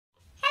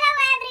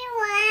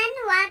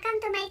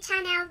to my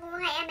channel,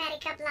 Buhay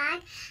America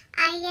Vlog.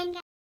 Ayan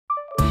guys.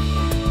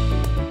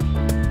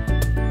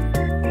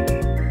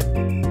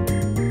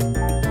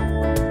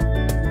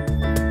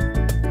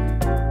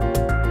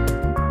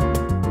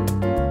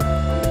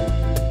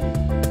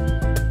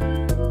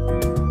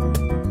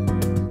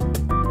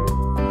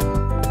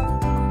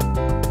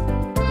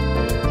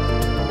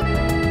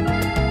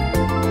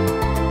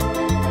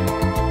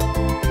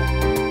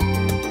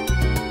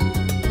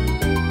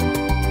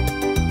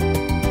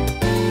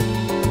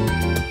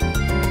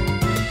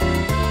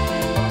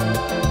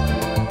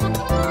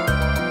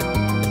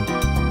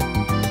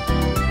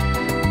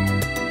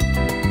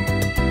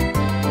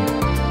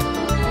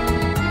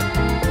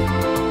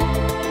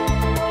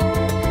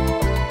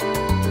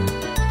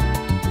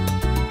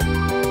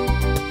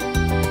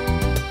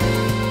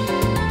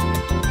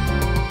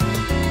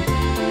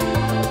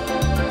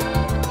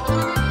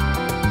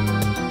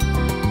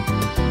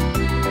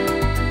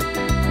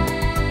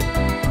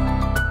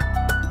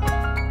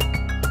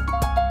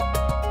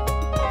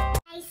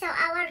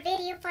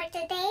 For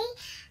today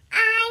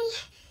ay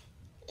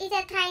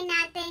itatry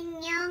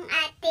natin yung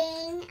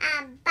ating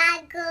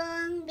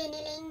bagong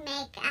biniling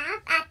makeup.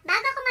 At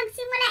bago ko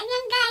magsimula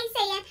niyan guys,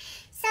 ayan,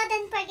 so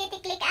don't forget to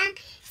click ang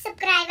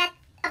subscribe at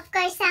of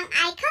course ang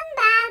icon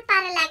bell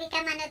para lagi ka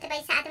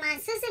ma-notify sa ating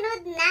mga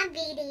susunod na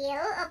video.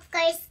 Of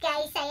course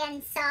guys, ayan,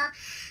 so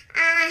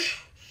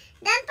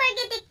don't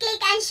forget to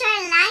click and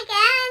share, like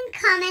and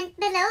comment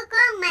below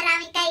kung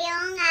marami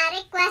kayong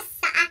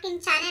request sa aking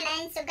channel.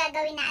 Ayan, so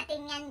gagawin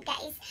natin yan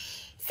guys.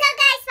 So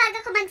guys, bago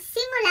ko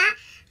magsimula,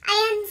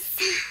 ayan,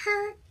 so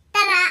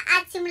tara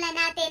at simulan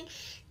natin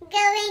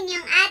gawin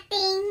yung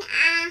ating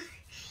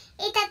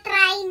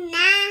itatry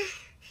na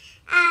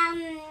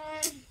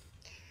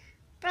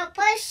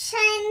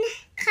Proportion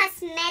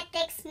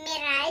Cosmetics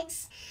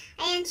Mirage.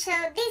 Ayan, so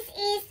this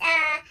is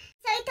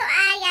so ito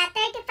ay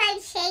 35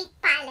 shade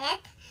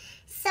palette.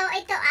 So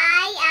ito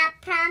ay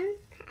from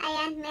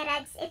ayan,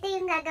 Mirage. Ito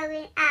yung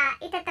gagawin,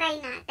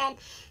 itatry natin.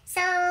 So,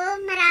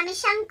 marami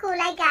siyang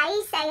kulay,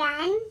 guys.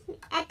 Ayan.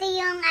 Ito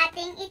yung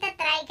ating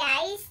itatry,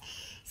 guys.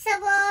 So,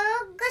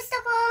 gusto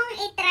kong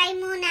itry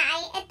muna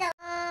ay ito.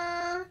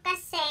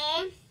 Kasi,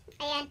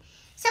 ayan.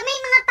 So, may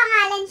mga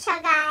pangalan siya,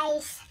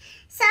 guys.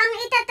 So, ang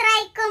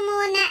itatry ko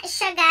muna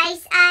siya,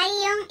 guys, ay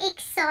yung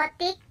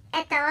exotic.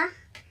 Ito.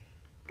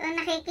 Kung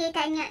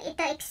nakikita nyo,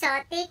 ito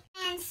exotic.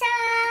 Ayan. So,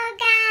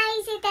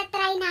 guys,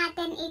 itatry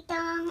natin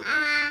itong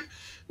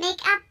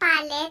makeup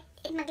palette.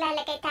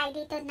 Maglalagay tayo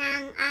dito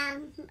ng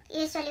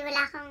usually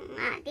wala akong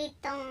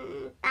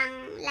ditong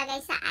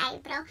panglagay sa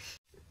eyebrow.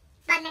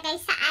 Panlagay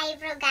sa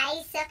eyebrow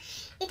guys. So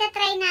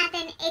itatry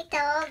natin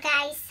ito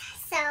guys.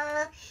 So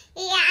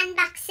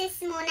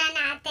i-unboxes muna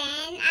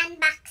natin.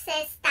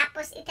 Unboxes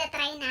tapos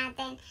itatry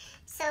natin.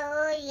 So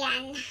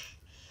yan.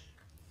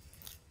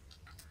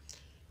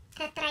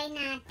 Itatry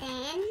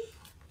natin.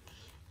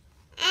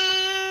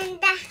 And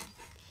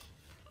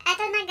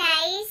eto na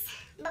guys.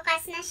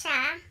 Bukas na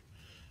siya.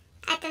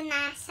 Ito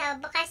na. So,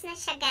 bukas na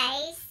siya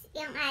guys.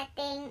 Yung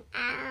ating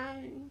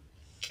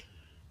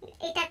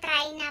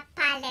itatry na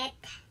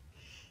palette.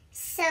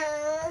 So,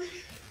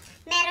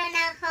 meron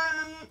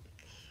akong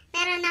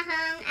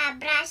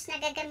brush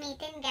na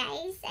gagamitin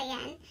guys.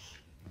 Ayan.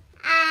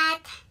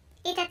 At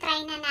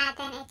itatry na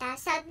natin ito.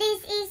 So,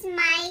 this is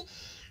my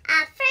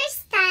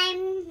first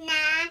time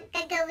na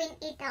gagawin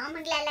ito.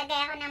 Maglalagay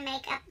ako ng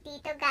makeup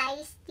dito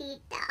guys.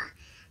 Dito.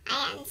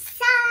 Ayan.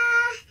 So,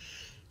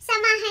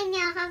 samahan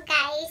niyo ako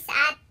guys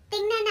at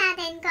tingnan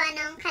natin kung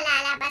anong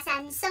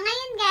kalalabasan. So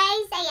ngayon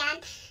guys, ayan,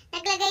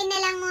 naglagay na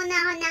lang muna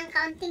ako ng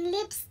kaunting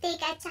lipstick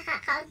at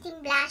saka kaunting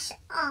blush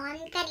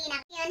on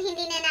kanina. Yun,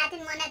 hindi na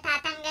natin muna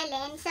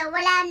tatanggalin. So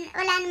wala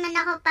naman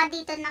ako pa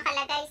dito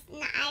nakalagay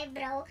na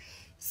eyebrow.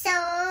 So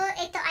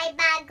ito ay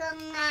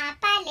bagong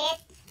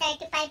palette,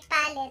 35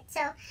 palette.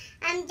 So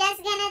I'm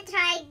just gonna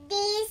try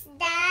this,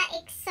 the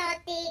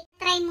exotic.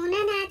 Try muna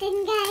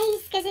natin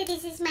guys kasi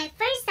this is my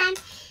first time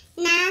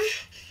na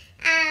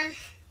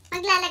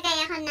maglalagay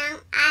ako ng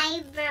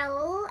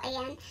eyebrow.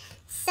 Ayan.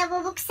 So,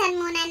 bubuksan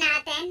muna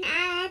natin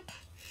at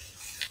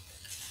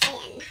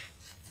ayan.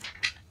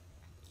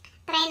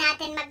 Try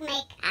natin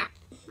mag-makeup.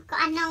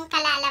 Kung anong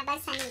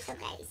kalalabasan nito,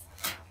 guys.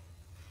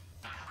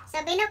 So,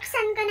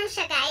 binuksan ko na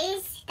siya,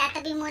 guys.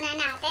 Tatabi muna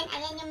natin.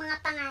 Ayan yung mga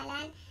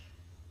pangalan.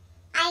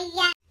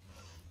 Ayan.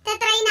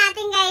 Itatry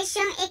natin, guys,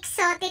 yung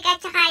exotic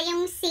at saka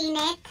yung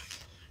sinet.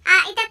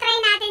 Itatry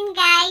natin,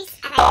 guys.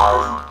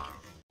 Aray.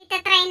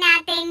 Itatry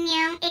natin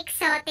yung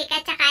exotic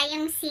at saka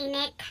yung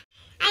sinet.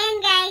 Ayan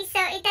guys, so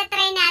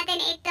itatry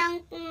natin itong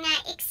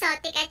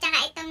exotic at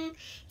saka itong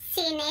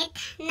sinet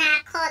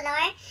na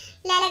color.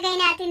 Lalagay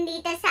natin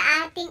dito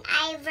sa ating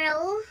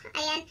eyebrow.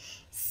 Ayan.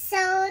 So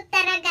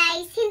tara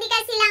guys, hindi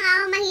kasi lang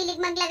ako mahilig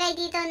maglagay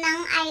dito ng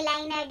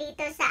eyeliner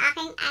dito sa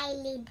aking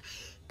eyelid.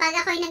 Pag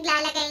ako'y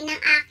naglalagay ng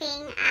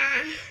aking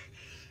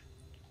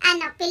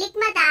pilik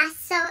mata.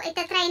 So,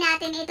 itatry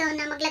natin ito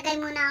na maglagay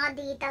muna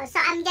ako dito. So,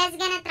 I'm just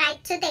gonna try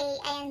today.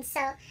 Ayan, so,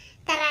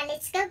 tara,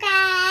 let's go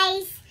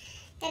guys!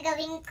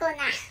 Gagawin ko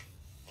na.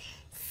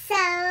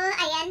 So,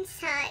 ayan,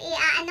 so,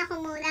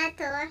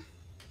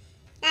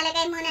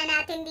 Ilalagay muna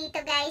natin dito,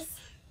 guys.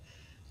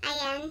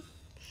 Ayan.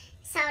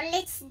 So,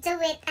 let's do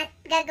it at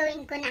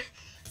gagawin ko na.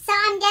 So,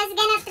 I'm just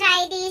gonna try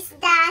the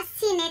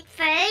sinit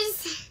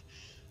first.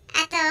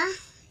 Ito,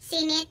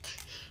 sinit.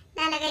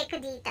 Lalagay ko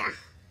dito.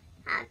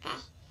 Okay.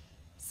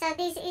 So,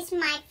 this is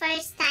my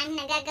first time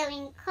na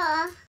gagawin ko.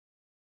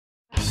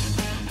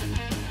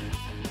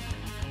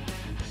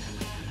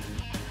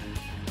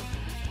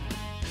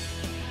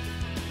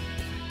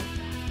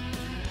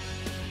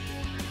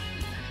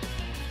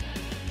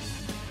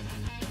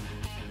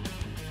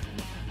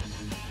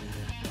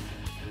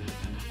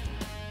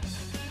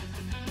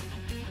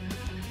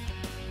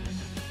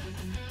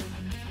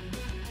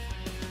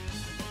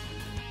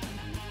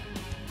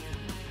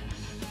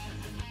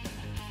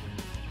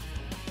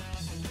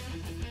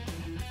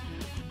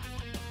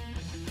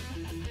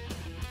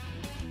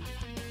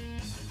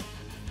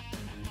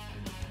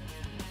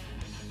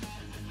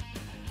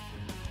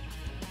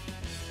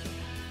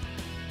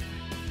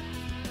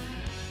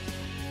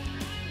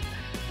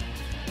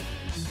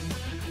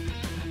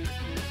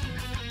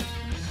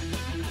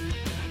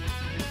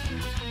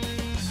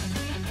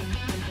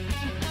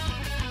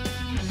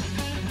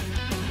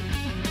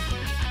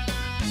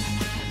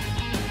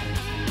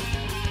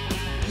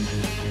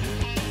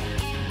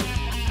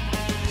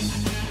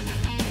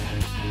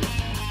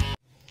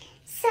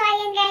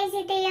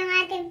 Ito yung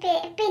ating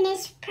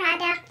finished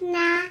product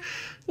na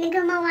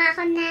gumawa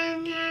ko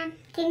ng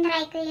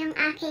tinry ko yung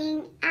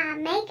aking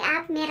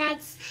makeup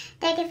Mirage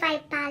 35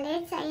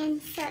 palettes.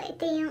 Ayan, so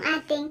ito yung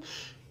ating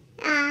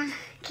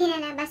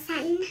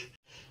kinalabasan.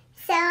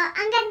 So,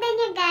 ang ganda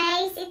niya,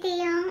 guys. Ito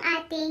yung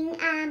ating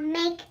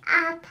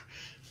makeup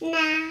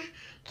na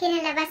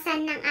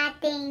kinalabasan ng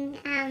ating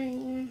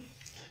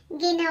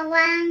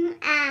ginawang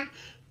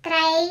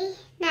try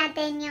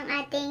natin yung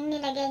ating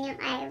nilagyan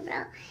yung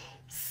eyebrow.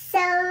 So,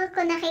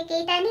 kung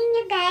nakikita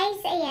ninyo, guys,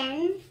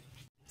 ayan.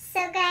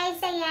 So, guys,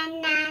 ayan,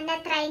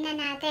 na-try na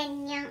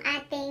natin yung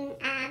ating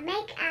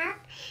makeup.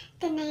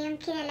 Ito na yung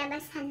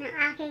kinalabasan ng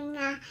aking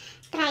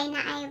try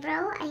na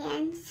eyebrow.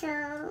 Ayan, so,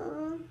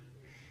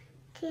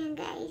 ito yan,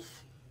 guys.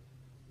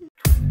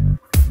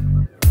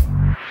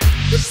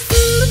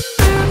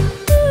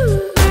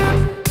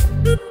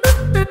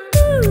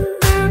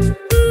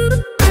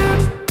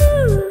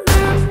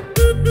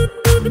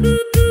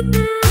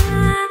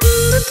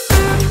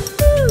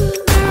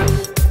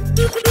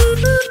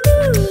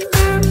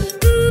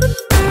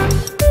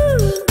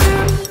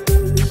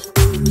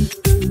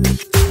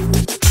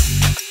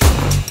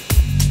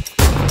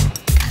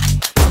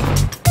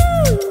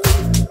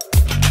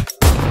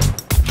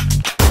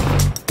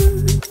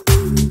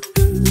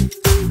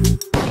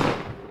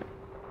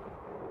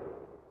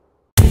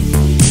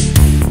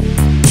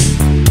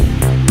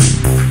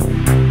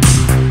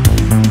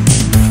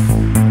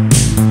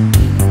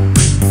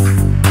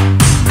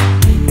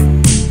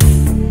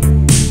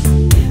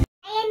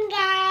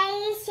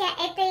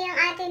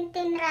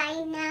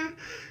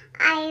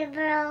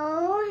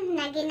 Eyebrow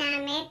na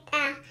ginamit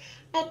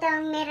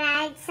itong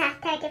Mirage sa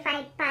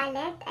 35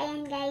 palette.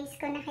 Ayan, guys,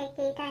 kung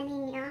nakikita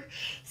ninyo.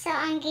 So,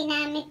 ang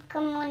ginamit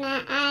ko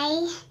muna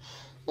ay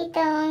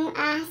itong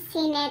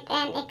Sinit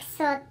and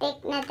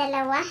Exotic na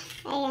dalawa.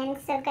 Ayan,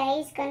 so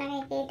guys, kung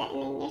nakikita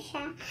ninyo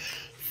siya.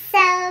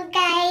 So,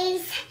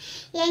 guys,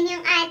 yan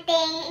yung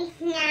ating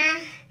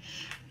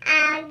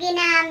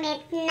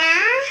ginamit na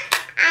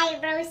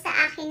eyebrow sa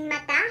aking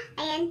mata.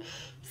 Ayan.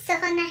 So,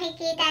 kung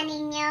nakikita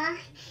ninyo,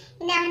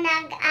 hindi ako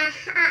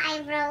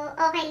nag-eyebrow.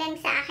 Okay lang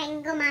sa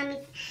akin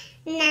gumamit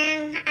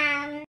ng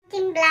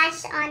kaunting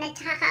blush on at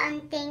saka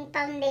kaunting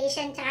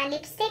foundation tsaka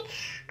lipstick,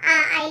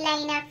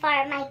 eyeliner for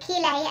my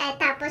kilay, at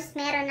tapos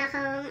meron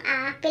akong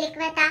pilik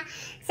mata.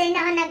 So, hindi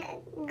ako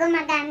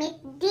gumagamit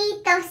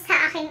dito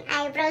sa aking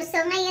eyebrow. So,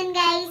 ngayon,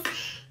 guys,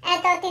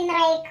 eto,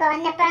 tinry ko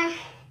na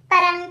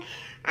parang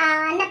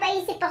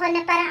napaisip ako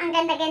na parang ang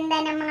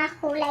ganda-ganda ng mga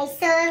kulay.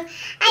 So,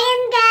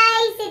 ayan,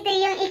 guys, ito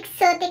yung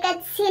exotic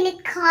at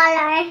sinit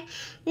color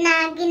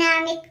na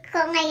ginamit ko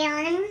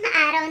ngayon,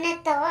 araw na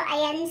to.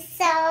 Ayan,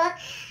 so,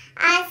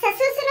 sa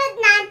susunod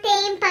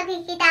natin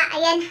pagkikita,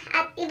 ayan,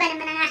 at iba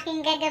naman ang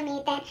aking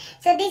gagamitin.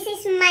 So, this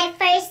is my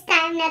first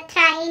time na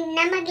trying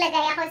na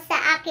maglagay ako sa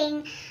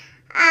aking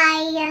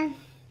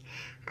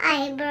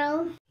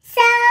eyebrow.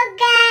 So,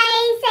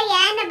 guys,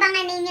 ayan,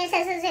 abangan ninyo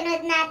sa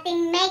susunod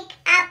nating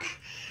makeup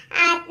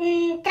at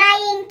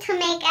trying to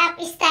make up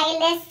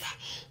stylist,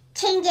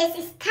 changes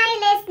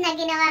stylist na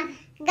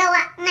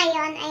gawa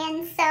ngayon.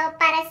 Ayan, so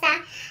para sa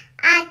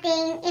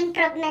ating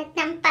improvement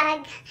ng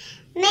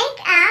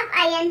pag-makeup.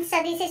 Ayan, so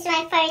this is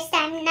my first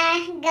time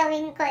na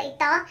gawin ko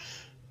ito,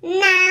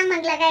 na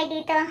maglagay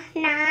dito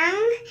ng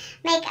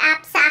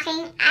makeup sa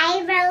aking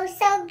eyebrow.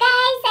 So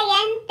guys,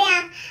 ayan,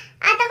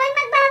 at ako'y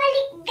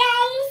magbabalik,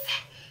 guys.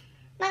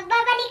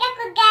 Magbabalik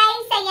ako,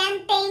 guys. Ayan,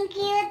 thank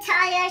you to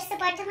all your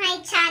support to my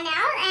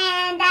channel.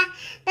 And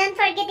don't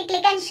forget to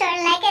click and share,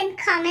 like, and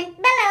comment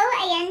below.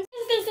 Ayan,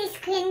 this is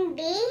Queen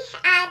B.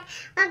 At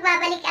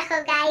magbabalik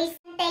ako, guys.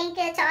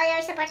 Thank you to all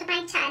your support to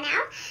my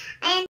channel.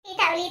 Ayan,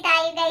 kita ulit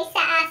tayo, guys,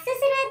 sa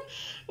susunod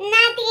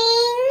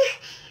nating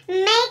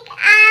makeup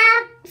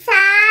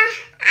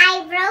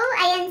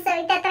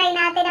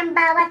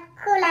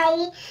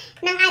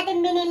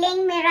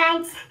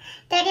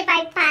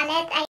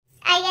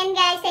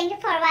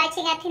for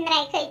watching at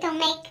hinray ko itong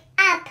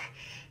make-up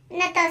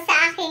na to sa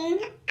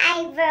aking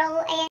eyebrow.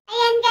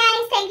 Ayan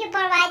guys, thank you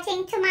for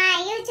watching to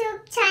my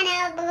YouTube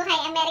channel,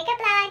 Buhay America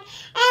Vlog.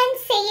 And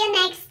see you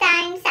next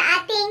time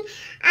sa ating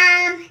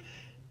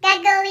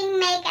gagawing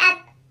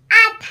makeup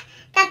at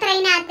tatry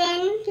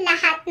natin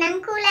lahat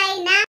ng kulay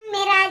ng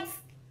Mirage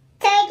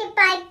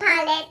 35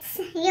 palettes,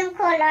 yung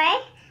color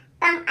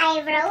pang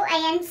eyebrow.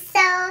 Ayan,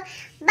 so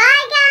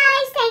bye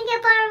guys, thank you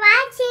for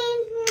watching.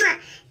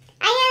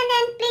 Ayan,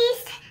 and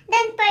please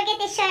don't forget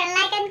to share,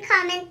 like, and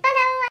comment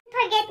below. Don't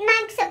forget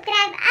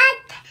mag-subscribe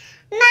at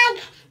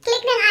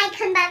mag-click ng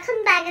icon ba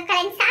kung bago ka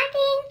rin sa